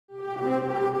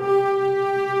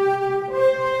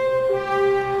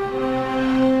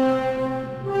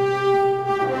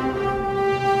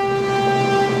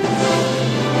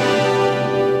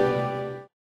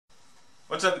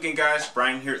guys,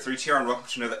 Brian here at 3TR, and welcome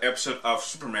to another episode of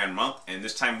Superman Month. And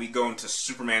this time we go into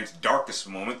Superman's darkest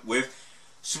moment with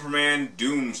Superman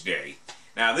Doomsday.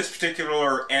 Now, this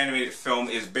particular animated film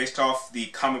is based off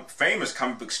the famous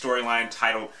comic book storyline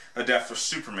titled The Death of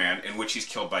Superman, in which he's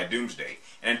killed by Doomsday.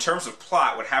 And in terms of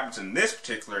plot, what happens in this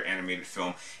particular animated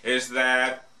film is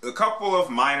that a couple of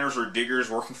miners or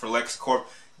diggers working for LexCorp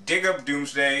dig up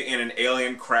Doomsday in an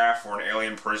alien craft or an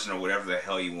alien prison or whatever the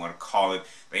hell you want to call it.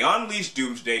 They unleash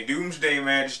Doomsday. Doomsday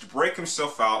manages to break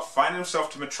himself out, find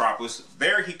himself to Metropolis.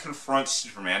 There he confronts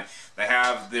Superman. They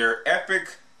have their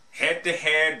epic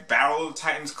head-to-head Battle of the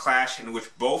Titans clash in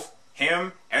which both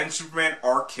him and Superman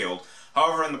are killed.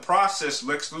 However, in the process,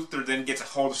 Lex Luthor then gets a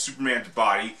hold of Superman's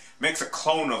body, makes a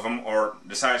clone of him, or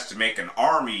decides to make an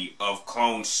army of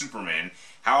clone Superman.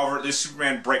 However, this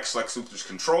Superman breaks Lex Luthor's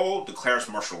control, declares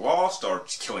martial law,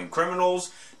 starts killing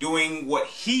criminals, doing what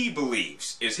he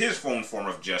believes is his own form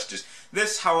of justice.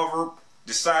 This, however,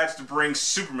 decides to bring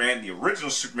Superman, the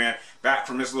original Superman, back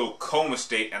from his little coma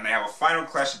state, and they have a final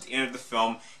clash at the end of the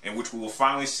film in which we will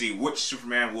finally see which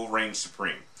Superman will reign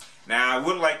supreme. Now, I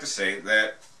would like to say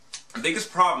that the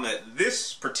biggest problem that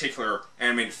this particular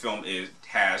animated film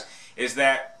has is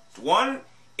that, one,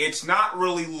 it's not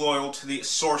really loyal to the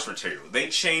source material. They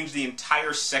changed the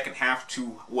entire second half to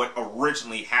what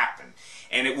originally happened,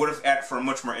 and it would have added for a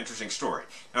much more interesting story.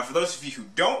 Now, for those of you who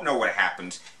don't know what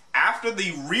happens, after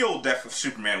the real death of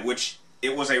Superman, which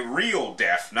it was a real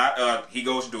death, not he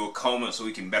goes into a coma so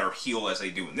he can better heal as they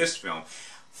do in this film,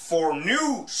 four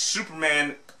new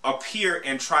Superman appear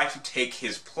and try to take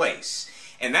his place.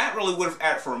 And that really would have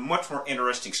added for a much more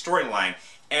interesting storyline,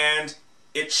 and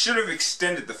it should have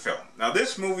extended the film. Now,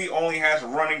 this movie only has a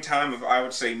running time of, I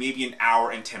would say, maybe an hour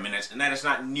and 10 minutes, and that is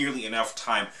not nearly enough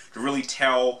time to really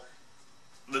tell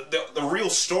the real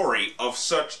story of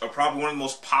probably one of the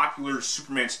most popular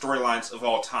Superman storylines of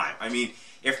all time. I mean,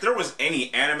 if there was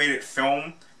any animated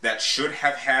film that should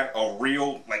have had a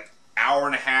real, hour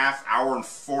and a half, hour and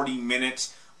 40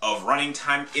 minutes of running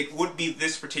time, it would be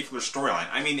this particular storyline.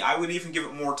 I mean, I would even give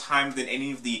it more time than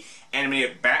any of the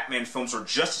animated Batman films or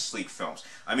Justice League films.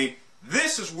 I mean,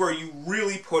 this is where you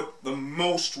really put the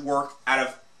most work out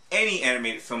of any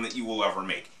animated film that you will ever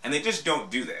make. And they just don't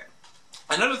do that.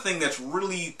 Another thing that's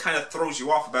really kind of throws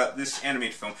you off about this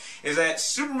animated film is that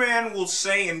Superman will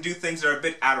say and do things that are a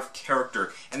bit out of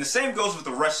character. And the same goes with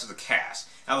the rest of the cast.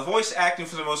 Now, the voice acting,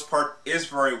 for the most part, is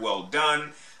very well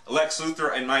done. Lex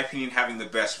Luthor, in my opinion, having the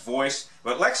best voice.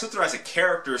 But Lex Luthor as a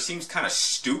character seems kind of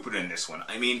stupid in this one.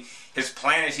 I mean, his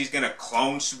plan is he's going to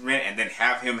clone Superman and then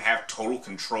have him have total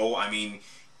control. I mean,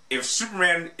 if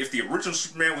the original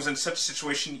Superman was in such a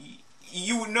situation,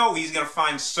 you would know he's going to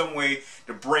find some way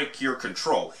to break your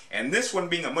control. And this one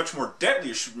being a much more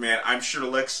deadlier Superman, I'm sure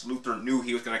Lex Luthor knew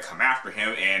he was going to come after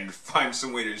him and find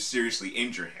some way to seriously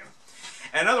injure him.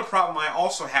 Another problem I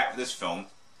also have with this film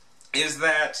is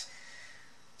that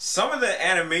some of the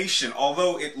animation,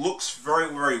 although it looks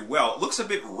very, very well, it looks a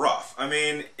bit rough. I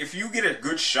mean, if you get a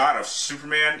good shot of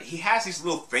Superman, he has these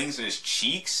little things in his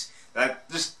cheeks that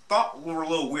I just thought were a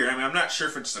little weird. I mean, I'm not sure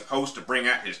if it's supposed to bring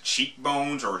out his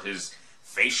cheekbones or his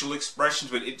facial expressions,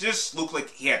 but it just looked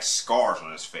like he had scars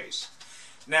on his face.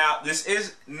 Now, this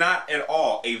is not at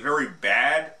all a very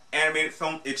bad animated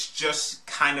film. It's just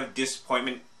kind of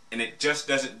disappointment, and it just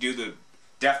doesn't do the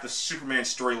Death of Superman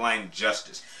storyline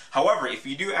justice. However, if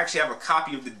you do actually have a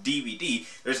copy of the DVD,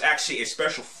 there's actually a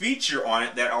special feature on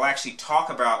it that will actually talk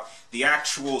about the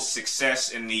actual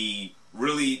success and the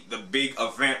big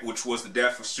event, which was the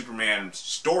Death of Superman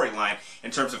storyline in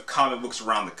terms of comic books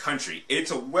around the country. It's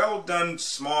a well done,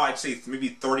 small, I'd say maybe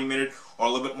 30-minute or a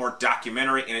little bit more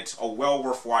documentary, and it's a well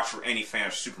worth watch for any fan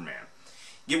of Superman.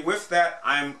 Yet with that,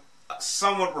 I'm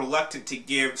somewhat reluctant to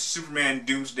give Superman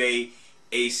Doomsday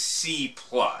a C+.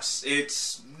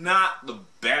 It's not the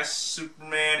best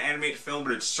Superman animated film,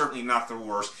 but it's certainly not the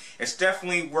worst. It's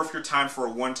definitely worth your time for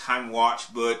a one-time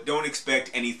watch, but don't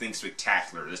expect anything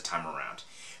spectacular this time around.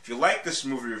 If you like this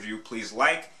movie review, please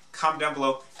like, comment down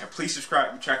below, and please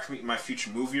subscribe to track me in my future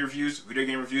movie reviews, video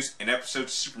game reviews, and episodes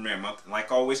of Superman Month. And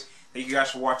like always, thank you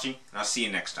guys for watching, and I'll see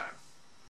you next time.